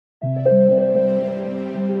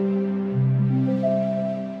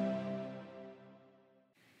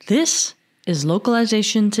This is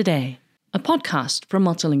Localization Today, a podcast from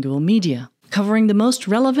Multilingual Media, covering the most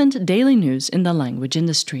relevant daily news in the language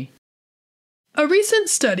industry. A recent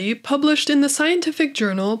study published in the scientific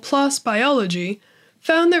journal PLOS Biology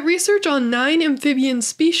found that research on 9 amphibian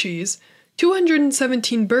species,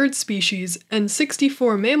 217 bird species, and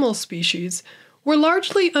 64 mammal species were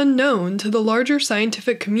largely unknown to the larger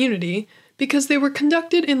scientific community because they were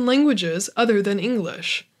conducted in languages other than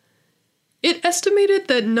English. It estimated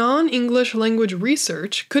that non-English language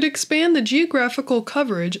research could expand the geographical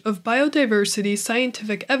coverage of biodiversity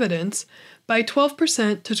scientific evidence by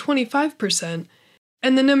 12% to 25%,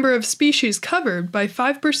 and the number of species covered by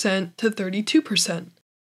 5% to 32%.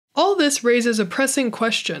 All this raises a pressing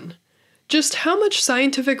question: just how much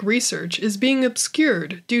scientific research is being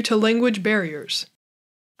obscured due to language barriers?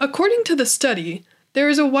 According to the study, there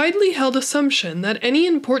is a widely held assumption that any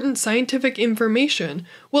important scientific information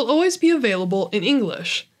will always be available in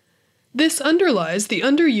English. This underlies the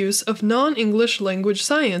underuse of non-English language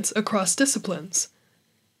science across disciplines.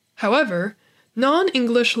 However,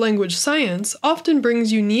 non-English language science often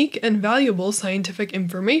brings unique and valuable scientific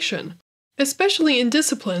information, especially in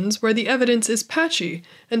disciplines where the evidence is patchy,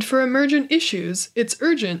 and for emergent issues, it's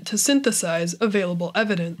urgent to synthesize available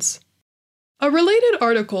evidence. A related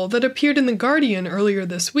article that appeared in The Guardian earlier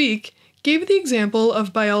this week gave the example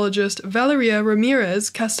of biologist Valeria Ramirez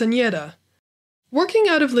Castañeda. Working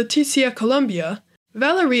out of Leticia, Colombia,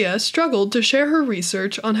 Valeria struggled to share her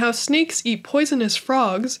research on how snakes eat poisonous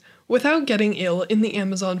frogs without getting ill in the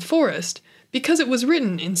Amazon forest because it was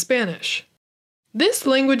written in Spanish. This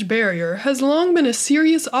language barrier has long been a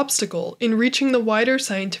serious obstacle in reaching the wider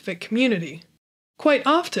scientific community. Quite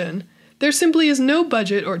often, there simply is no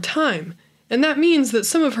budget or time, and that means that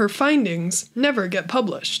some of her findings never get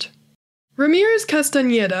published. Ramirez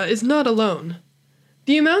Castañeda is not alone.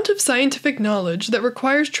 The amount of scientific knowledge that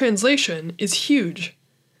requires translation is huge.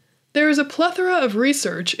 There is a plethora of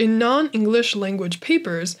research in non-English language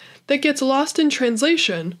papers that gets lost in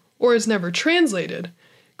translation or is never translated,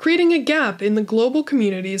 creating a gap in the global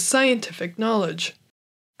community's scientific knowledge.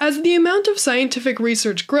 As the amount of scientific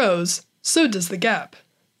research grows, so does the gap.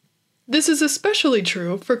 This is especially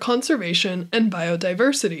true for conservation and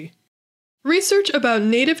biodiversity. Research about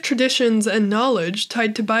native traditions and knowledge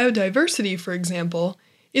tied to biodiversity, for example,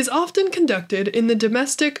 is often conducted in the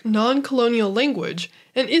domestic, non-colonial language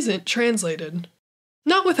and isn't translated.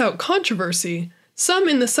 Not without controversy, some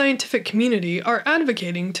in the scientific community are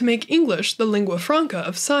advocating to make English the lingua franca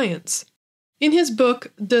of science. In his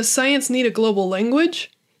book, Does Science Need a Global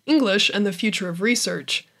Language? English and the Future of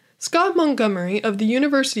Research, Scott Montgomery of the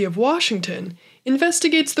University of Washington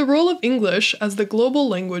investigates the role of English as the global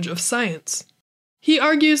language of science. He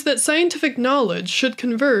argues that scientific knowledge should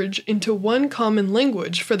converge into one common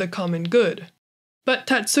language for the common good. But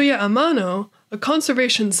Tatsuya Amano, a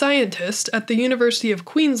conservation scientist at the University of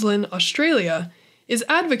Queensland, Australia, is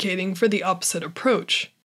advocating for the opposite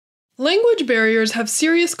approach. Language barriers have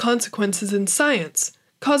serious consequences in science,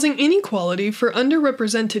 causing inequality for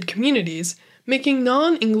underrepresented communities, making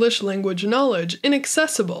non-English language knowledge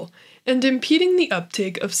inaccessible and impeding the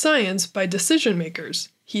uptake of science by decision-makers,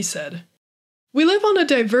 he said. We live on a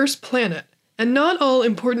diverse planet, and not all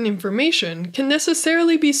important information can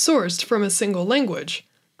necessarily be sourced from a single language,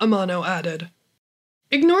 Amano added.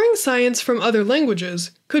 Ignoring science from other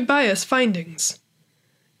languages could bias findings.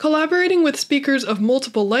 Collaborating with speakers of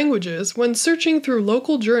multiple languages when searching through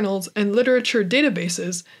local journals and literature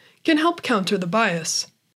databases can help counter the bias.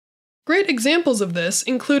 Great examples of this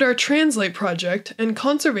include our Translate project and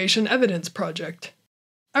Conservation Evidence project.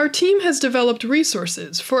 Our team has developed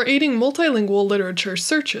resources for aiding multilingual literature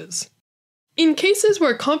searches. In cases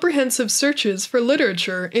where comprehensive searches for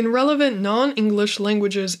literature in relevant non-English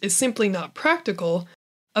languages is simply not practical,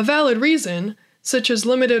 a valid reason, such as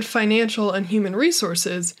limited financial and human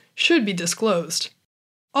resources, should be disclosed.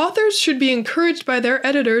 Authors should be encouraged by their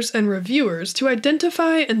editors and reviewers to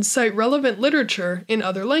identify and cite relevant literature in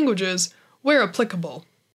other languages where applicable.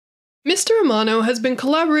 Mr. Amano has been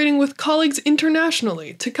collaborating with colleagues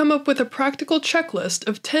internationally to come up with a practical checklist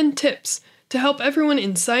of 10 tips to help everyone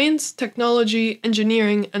in science, technology,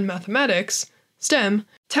 engineering, and mathematics, STEM,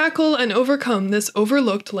 tackle and overcome this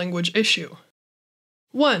overlooked language issue.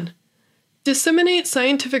 1. Disseminate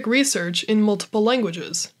scientific research in multiple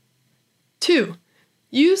languages. 2.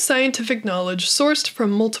 Use scientific knowledge sourced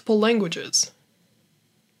from multiple languages.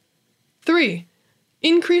 3.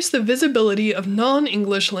 Increase the visibility of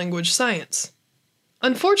non-English language science.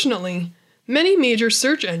 Unfortunately, Many major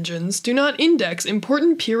search engines do not index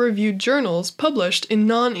important peer-reviewed journals published in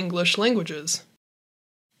non-English languages.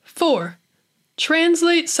 4.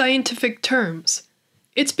 Translate scientific terms.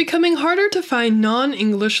 It's becoming harder to find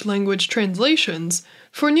non-English language translations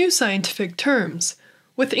for new scientific terms,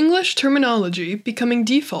 with English terminology becoming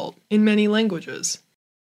default in many languages.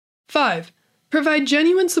 5. Provide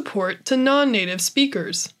genuine support to non-native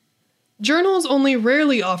speakers. Journals only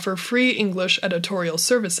rarely offer free English editorial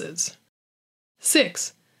services.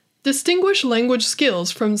 6. Distinguish language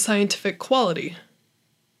skills from scientific quality.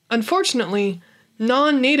 Unfortunately,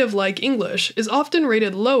 non-native-like English is often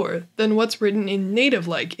rated lower than what's written in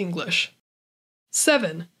native-like English.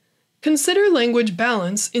 7. Consider language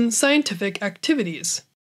balance in scientific activities.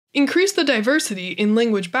 Increase the diversity in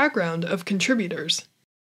language background of contributors.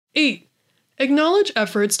 8. Acknowledge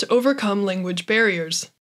efforts to overcome language barriers.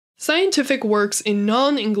 Scientific works in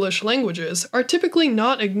non-English languages are typically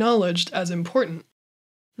not acknowledged as important.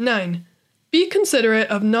 9. Be considerate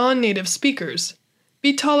of non-native speakers.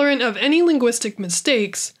 Be tolerant of any linguistic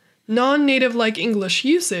mistakes, non-native-like English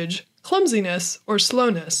usage, clumsiness, or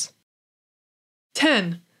slowness.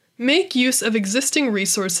 10. Make use of existing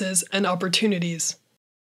resources and opportunities.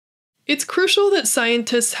 It's crucial that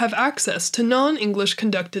scientists have access to non-English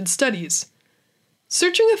conducted studies.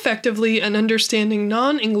 Searching effectively and understanding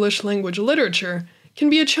non-English language literature can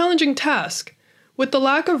be a challenging task, with the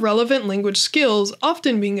lack of relevant language skills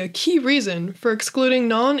often being a key reason for excluding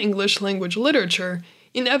non-English language literature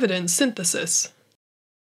in evidence synthesis.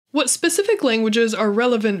 What specific languages are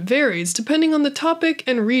relevant varies depending on the topic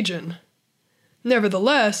and region.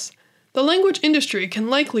 Nevertheless, the language industry can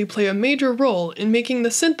likely play a major role in making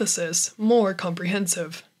the synthesis more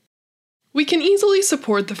comprehensive. We can easily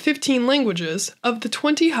support the 15 languages of the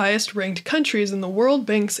 20 highest-ranked countries in the World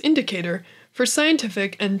Bank's indicator for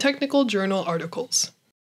scientific and technical journal articles.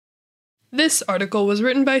 This article was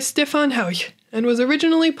written by Stefan Hauch and was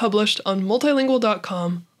originally published on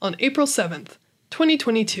multilingual.com on April 7th,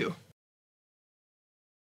 2022.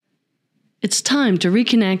 It's time to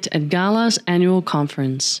reconnect at GALA's annual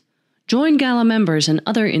conference. Join GALA members and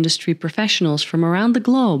other industry professionals from around the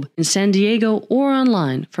globe in San Diego or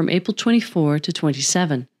online from April 24 to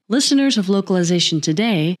 27. Listeners of Localization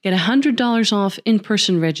Today get $100 off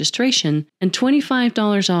in-person registration and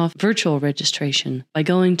 $25 off virtual registration by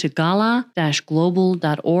going to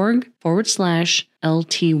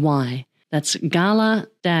gala-global.org/LTY. That's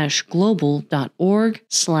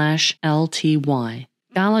gala-global.org/LTY.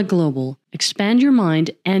 GALA Global. Expand your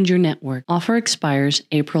mind and your network. Offer expires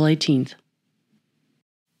April 18th.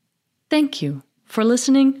 Thank you for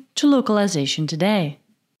listening to Localization Today.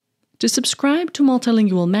 To subscribe to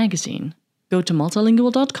Multilingual Magazine, go to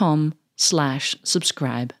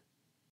multilingual.com/subscribe.